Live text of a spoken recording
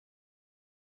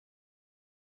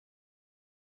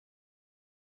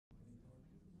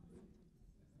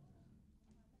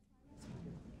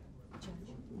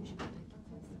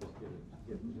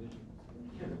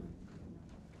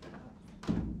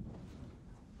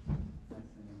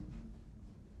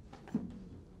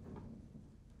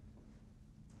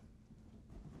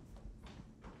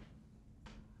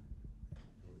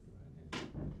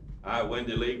I,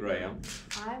 Wendy Lee Gramm,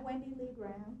 I, Wendy Lee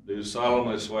Gramm, do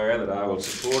solemnly swear that I will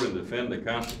support and defend the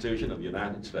Constitution of the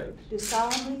United States do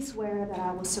solemnly swear that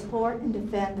I will support and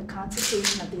defend the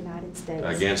Constitution of the United States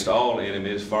against all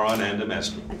enemies, foreign and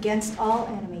domestic, against all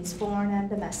enemies, foreign and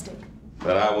domestic,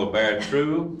 that I will bear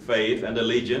true faith and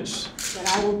allegiance that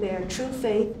I will bear true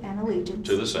faith and allegiance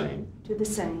to the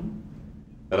same,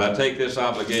 that I take this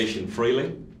obligation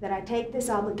freely that I take this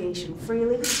obligation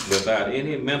freely without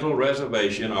any mental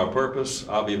reservation or purpose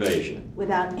of evasion,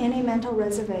 without any mental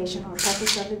reservation or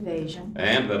purpose of evasion,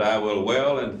 and that I will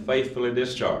well and faithfully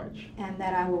discharge and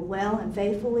that I will well and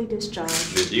faithfully discharge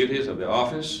the duties of the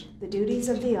office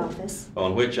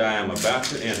on which I am about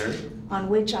to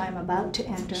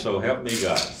enter, so help me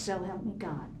God. So help me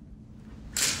God.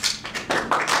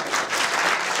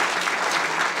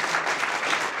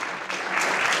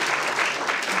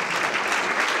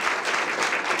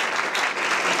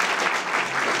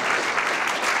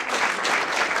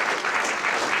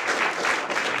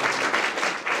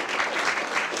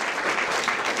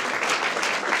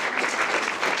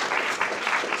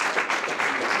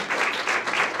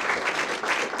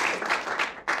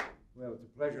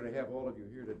 Pleasure to have all of you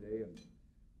here today, and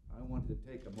I wanted to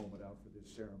take a moment out for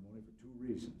this ceremony for two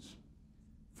reasons.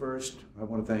 First, I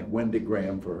want to thank Wendy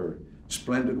Gramm for her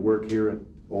splendid work here at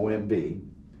OMB,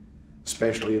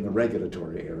 especially in the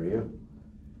regulatory area.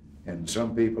 And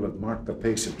some people have marked the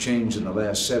pace of change in the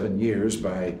last 7 years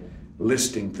by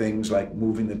listing things like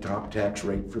moving the top tax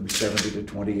rate from 70 to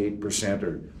 28%,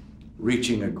 or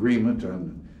reaching agreement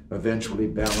on eventually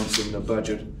balancing the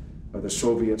budget, or the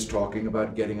Soviets talking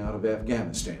about getting out of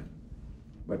Afghanistan.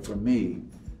 But for me,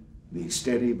 the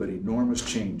steady but enormous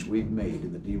change we've made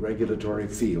in the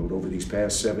deregulatory field over these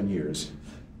past 7 years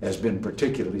has been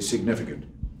particularly significant,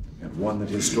 and one that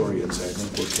historians, I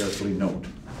think, will carefully note.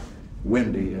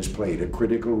 Wendy has played a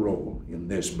critical role in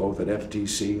this, both at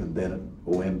FTC and then at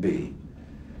OMB.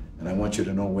 And I want you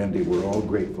to know, Wendy, we're all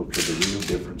grateful for the real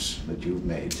difference that you've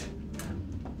made.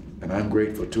 And I'm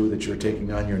grateful, too, that you're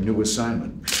taking on your new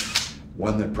assignment,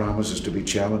 one that promises to be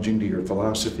challenging to your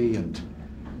philosophy and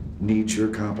needs your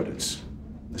competence.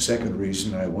 The second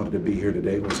reason I wanted to be here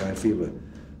today was I feel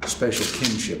a special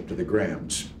kinship to the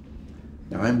Gramms.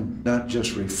 Now, I'm not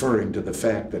just referring to the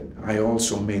fact that I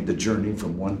also made the journey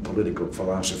from one political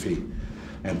philosophy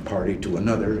and party to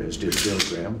another, as did Bill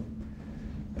Gramm.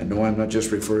 And no, I'm not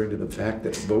just referring to the fact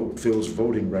that Phil's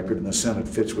voting record in the Senate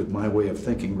fits with my way of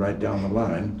thinking right down the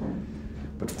line.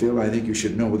 But Phil, I think you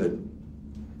should know that,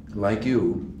 like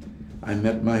you, I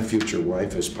met my future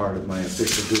wife as part of my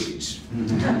official duties.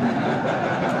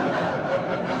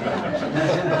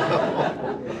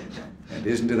 And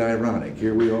isn't it ironic?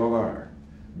 Here we all are,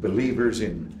 believers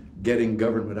in getting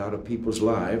government out of people's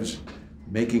lives,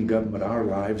 making government our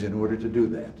lives in order to do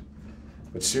that.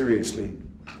 But seriously,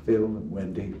 Phil and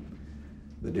Wendy,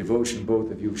 the devotion both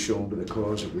of you have shown to the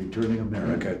cause of returning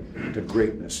America to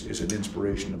greatness is an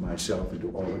inspiration to myself and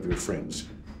to all of your friends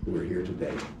who are here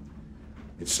today.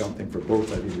 It's something for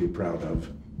both of you to be proud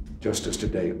of, just as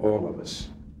today all of us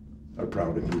are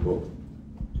proud of you both.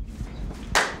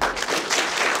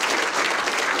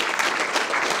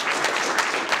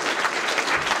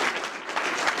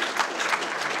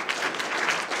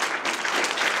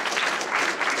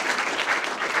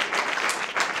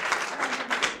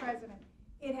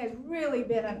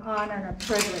 Been an honor and a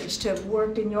privilege to have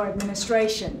worked in your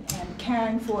administration and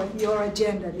carrying forth your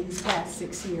agenda these past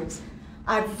 6 years.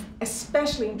 I've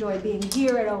especially enjoyed being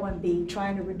here at OMB,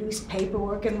 trying to reduce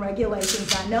paperwork and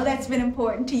regulations. I know that's been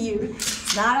important to you.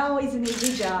 It's not always an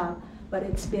easy job, but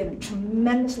it's been a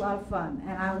tremendous lot of fun.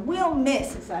 And I will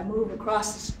miss, as I move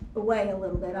across the way a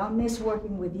little bit, I'll miss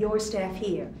working with your staff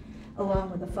here,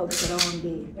 along with the folks at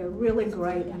OMB. They're really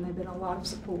great, and they've been a lot of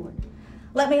support.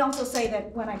 Let me also say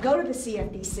that when I go to the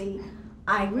CFTC,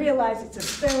 I realize it's a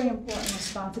very important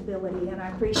responsibility, and I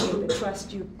appreciate the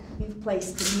trust you've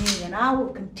placed in me. And I will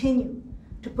continue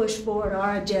to push forward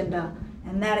our agenda,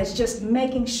 and that is just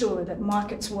making sure that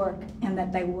markets work and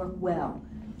that they work well.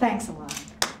 Thanks a lot.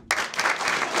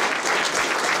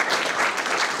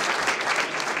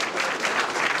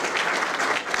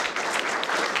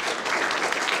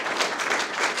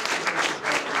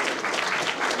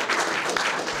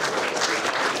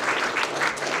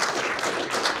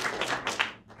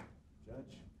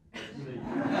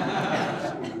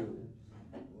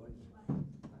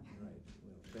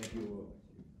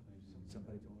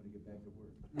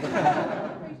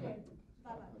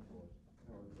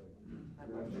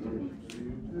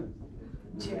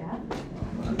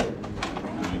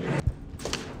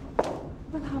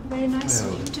 nice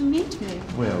of you to meet me.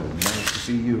 Well, nice to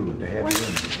see you and to have Well, you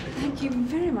in. thank you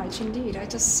very much indeed. I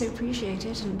just so appreciate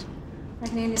it, and I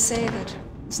can only say that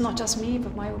it's not just me,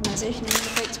 but my organization and the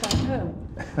folks back home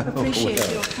appreciate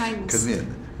Well, your kindness. Come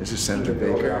in. This is Senator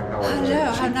Baker.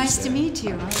 Hello, how nice to meet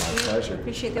you. I pleasure.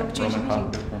 appreciate the opportunity to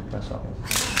meet you.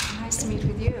 Nice to meet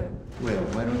with you. Well,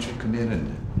 why don't you come in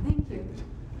and Thank you.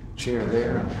 chair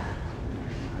there?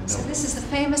 I So know. this is the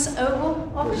famous Oval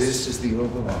Well, Office? this is the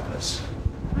Oval Office.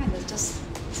 Right, it's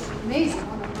an amazing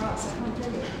one of brass, I can't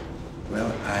tell you.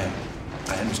 Well, I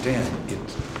understand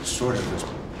it sort of is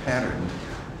patterned,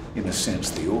 in a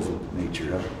sense, the oval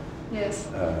nature of it, Yes.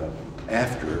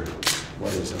 after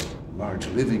what is a large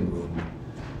living room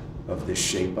of this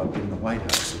shape up in the White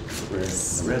House, where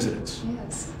the residence.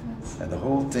 Yes, yes. And the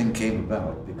whole thing came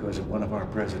about because of one of our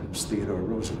presidents, Theodore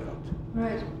Roosevelt.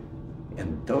 Right.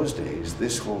 In those days,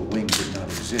 this whole wing did not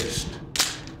exist.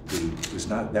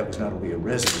 That was not only a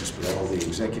residence, but all the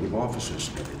executive officers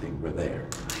and everything were there.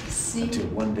 I see. Until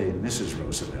one day, Mrs.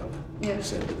 Roosevelt Yes.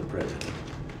 said to the president,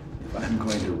 "If I'm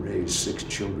going to raise 6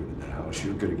 children in the house,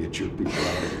 you're going to get your people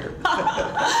out of here."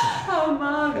 How And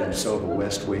marvelous. so the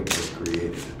West Wing was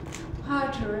created. How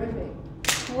terrific.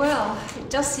 Well, it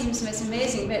just seems most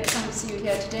amazing to come to see you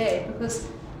here today because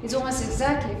it's almost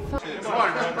exactly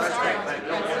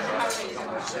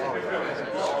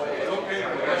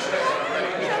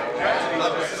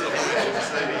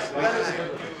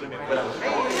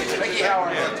Mickey, how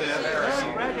are you?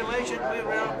 Congratulations, we're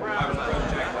real proud of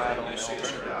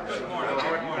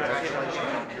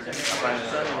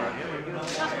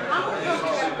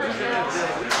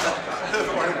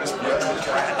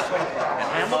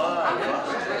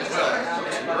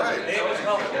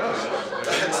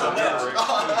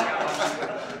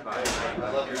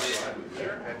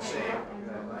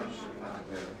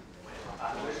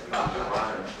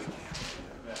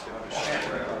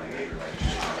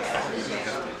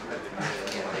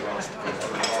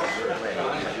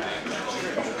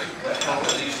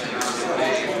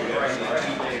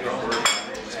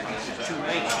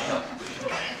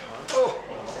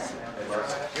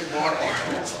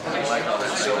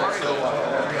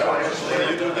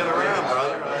You do get around,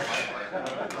 brother.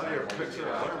 Oh, your picture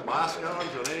of Moscow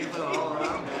and anything all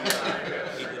around.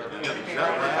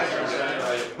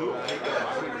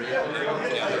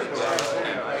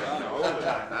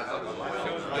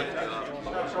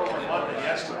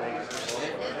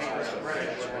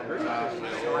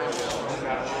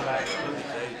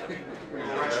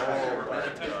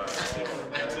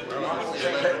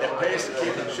 Jet It pays to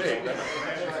keep in shape.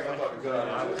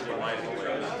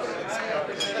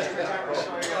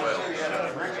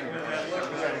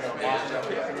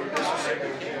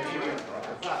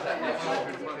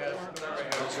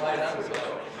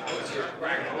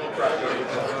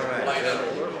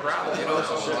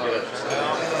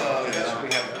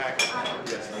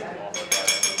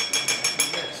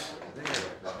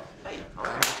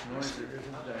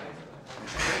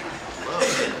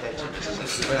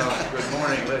 Well, good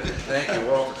morning. Thank you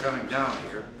all for coming down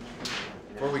here.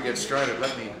 Before we get started,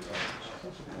 let me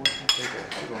take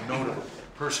a little note of a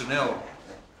personnel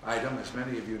item. As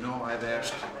many of you know, I've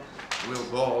asked Will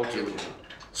Ball to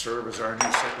serve as our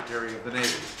new Secretary of the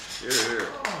Navy. Here, here.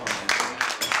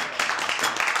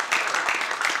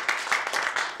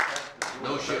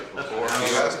 No ship before.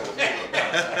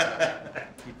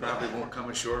 He probably won't come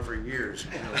ashore for years.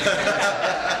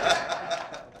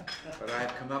 But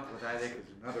I've come up with, I think, is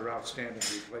another outstanding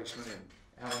replacement in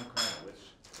Alan Kranowitz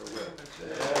for Will.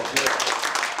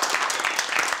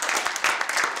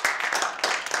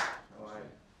 So I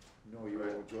know you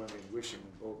all will join me in wishing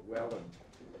them both well and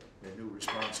their new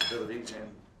responsibilities, and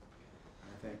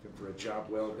I thank them for a job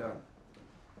well done.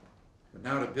 But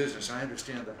now to business. I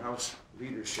understand the House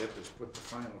leadership has put the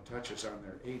final touches on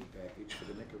their aid package for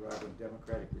the Nicaraguan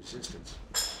Democratic Resistance.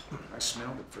 I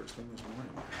smelled it first thing this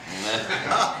morning.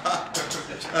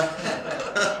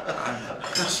 I'm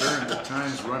concerned that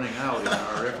time's running out in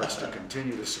our efforts to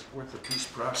continue to support the peace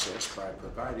process by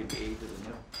providing aid to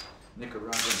the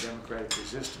Nicaraguan Democratic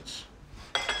Resistance.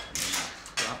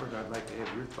 Robert, I'd like to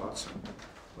have your thoughts on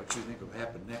what you think will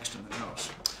happen next in the House.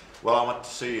 Well, I went to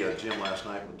see Jim last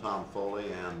night with Tom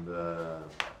Foley, and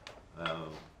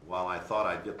while I thought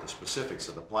I'd get the specifics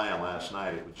of the plan last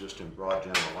night, it was just in broad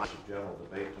general lines. A general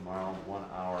debate tomorrow, 1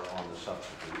 hour on the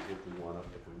substitute, if we want to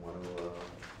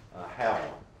have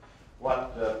one.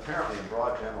 What apparently in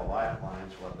broad general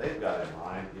lines, what they've got in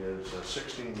mind is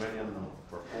 $16 million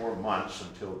for 4 months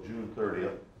until June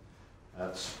 30th.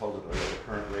 That's supposedly the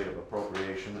current rate of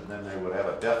appropriation, and then they would have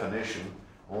a definition: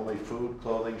 only food,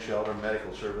 clothing, shelter,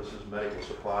 medical services, medical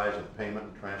supplies, and payment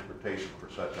and transportation for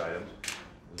such items.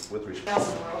 with respect.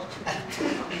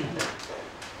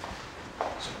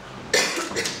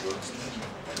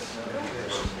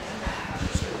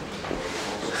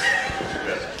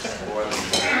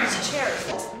 Chair,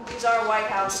 these are White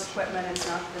House equipment, it's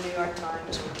not the New York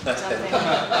Times.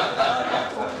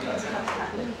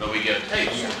 But we get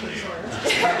tapes from New York.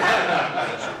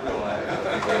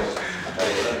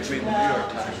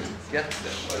 Yeah.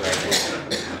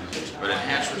 But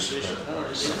enhanced precision.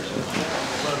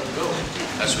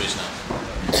 That's what he's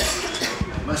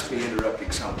done. Must be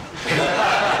interrupting someone.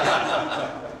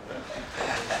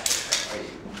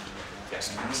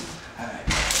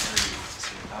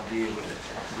 I'll be able to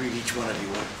greet each one of you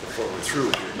before we're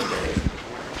through here today.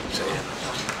 Say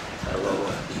hello.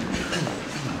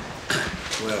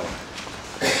 Well,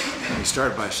 let me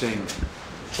start by saying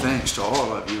thanks to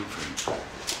all of you for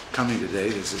coming today.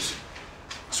 This is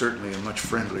certainly a much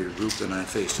friendlier group than I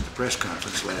faced at the press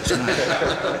conference last night.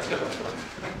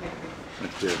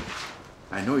 But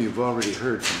I know you've already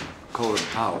heard from Colin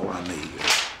Powell on the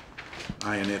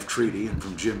INF treaty and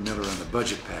from Jim Miller on the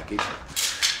budget package,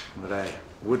 but I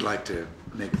would like to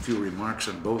make a few remarks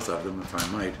on both of them, if I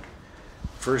might.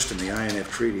 First, in the INF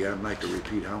treaty, I'd like to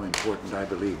repeat how important I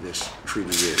believe this treaty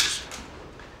is.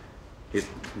 It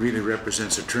really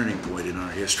represents a turning point in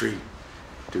our history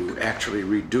to actually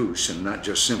reduce and not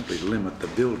just simply limit the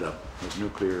buildup of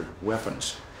nuclear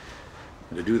weapons,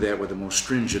 and to do that with the most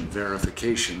stringent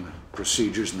verification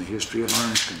procedures in the history of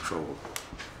arms control,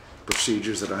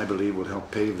 procedures that I believe will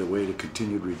help pave the way to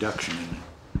continued reduction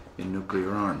in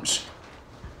nuclear arms.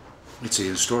 It's a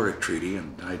historic treaty,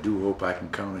 and I do hope I can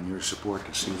count on your support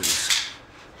to see that it's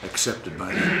accepted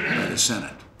by the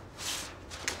Senate.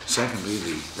 Secondly,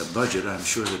 the budget, I'm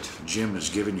sure that Jim has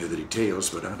given you the details,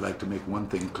 but I'd like to make one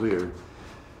thing clear.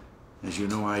 As you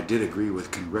know, I did agree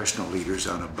with congressional leaders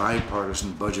on a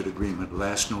bipartisan budget agreement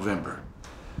last November.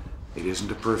 It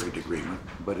isn't a perfect agreement,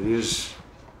 but it is,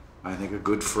 I think, a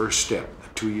good first step. The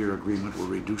 2-year agreement will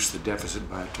reduce the deficit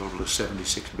by a total of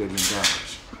 $76 billion.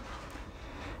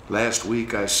 Last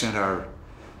week, I sent our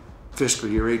fiscal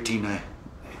year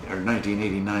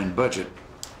 1989 budget.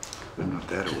 But not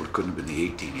that old, couldn't have been the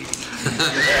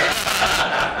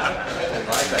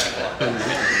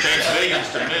 1889. Change billions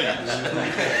to millions.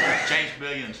 Change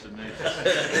billions to millions.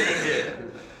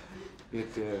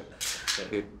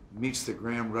 It meets the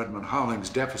Gramm-Rudman-Hollings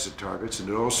deficit targets, and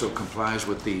it also complies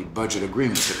with the budget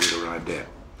agreement that we arrived at.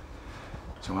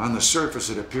 So on the surface,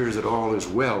 it appears that all is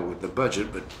well with the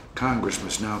budget, but Congress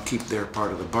must now keep their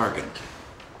part of the bargain.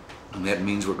 And that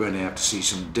means we're going to have to see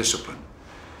some discipline.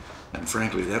 And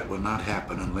frankly, that will not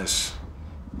happen unless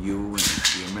you and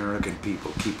the American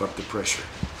people keep up the pressure.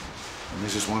 And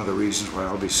this is one of the reasons why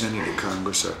I'll be sending to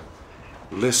Congress a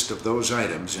list of those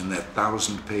items in that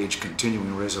 1,000-page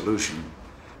continuing resolution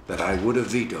that I would have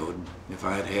vetoed if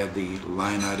I had had the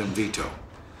line item veto.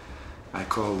 I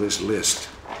call this list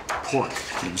Pork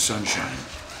in Sunshine.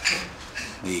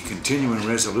 The continuing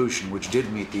resolution, which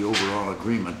did meet the overall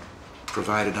agreement,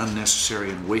 provided unnecessary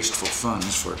and wasteful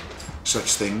funds for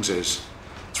such things as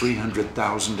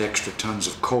 300,000 extra tons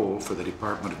of coal for the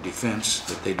Department of Defense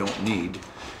that they don't need.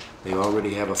 They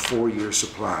already have a 4-year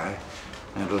supply,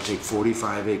 and it'll take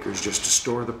 45 acres just to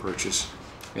store the purchase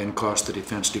and cost the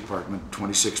Defense Department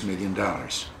 $26 million.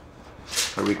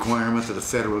 A requirement that the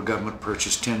federal government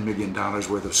purchase $10 million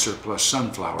worth of surplus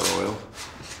sunflower oil,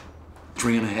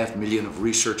 $3.5 million of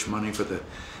research money for the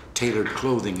tailored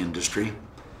clothing industry.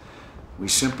 We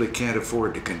simply can't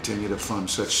afford to continue to fund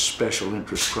such special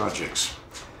interest projects.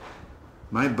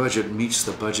 My budget meets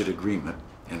the budget agreement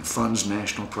and funds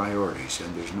national priorities,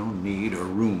 and there's no need or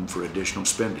room for additional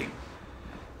spending.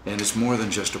 And it's more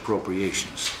than just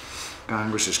appropriations.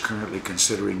 Congress is currently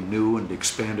considering new and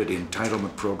expanded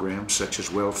entitlement programs such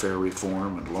as welfare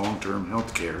reform and long-term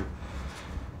health care.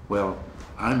 Well,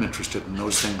 I'm interested in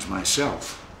those things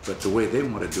myself, but the way they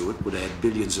want to do it would add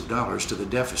billions of dollars to the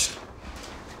deficit.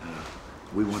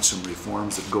 We want some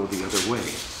reforms that go the other way.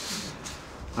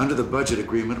 Under the budget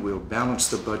agreement, we'll balance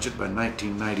the budget by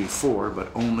 1994, but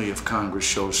only if Congress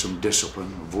shows some discipline,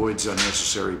 avoids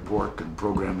unnecessary pork and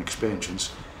program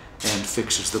expansions, and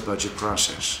fixes the budget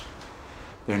process.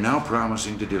 They're now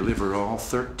promising to deliver all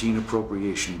 13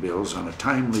 appropriation bills on a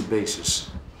timely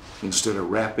basis instead of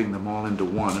wrapping them all into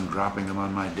one and dropping them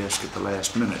on my desk at the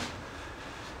last minute.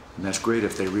 And that's great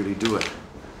if they really do it.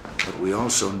 But we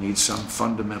also need some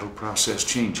fundamental process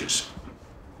changes.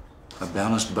 A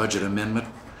balanced budget amendment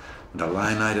and a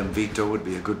line item veto would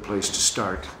be a good place to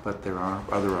start, but there are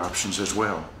other options as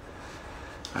well.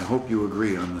 I hope you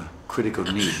agree on the critical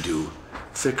need to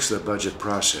fix the budget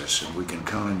process, and we can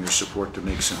count on your support to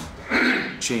make some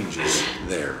changes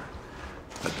there.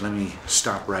 But let me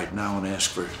stop right now and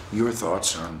ask for your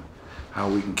thoughts on how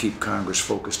we can keep Congress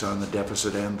focused on the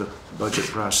deficit and the budget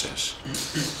process.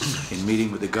 In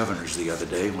meeting with the governors the other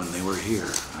day when they were here,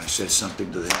 I said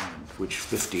something to them which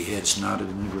 50 heads nodded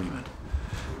in agreement.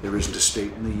 There isn't a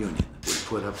state in the union that would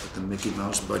put up with the Mickey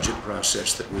Mouse budget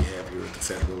process that we have here at the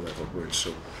federal level, where it's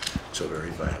so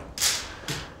very vital.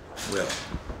 Well,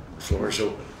 the floor is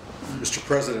open. Mr.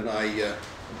 President, I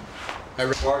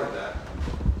part of that,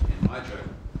 in my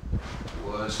judgment,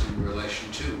 was in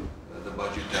relation to the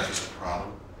budget deficit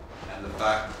problem and the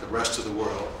fact that the rest of the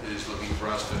world is looking for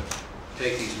us to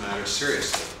take these matters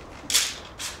seriously.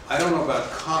 I don't know about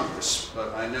Congress,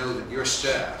 but I know that your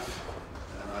staff,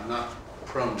 and I'm not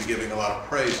prone to giving a lot of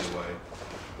praise away,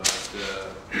 but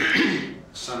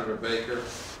Senator Baker,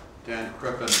 Dan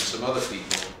Crippen, and some other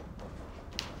people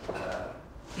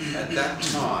at that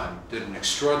time did an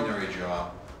extraordinary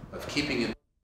job of keeping it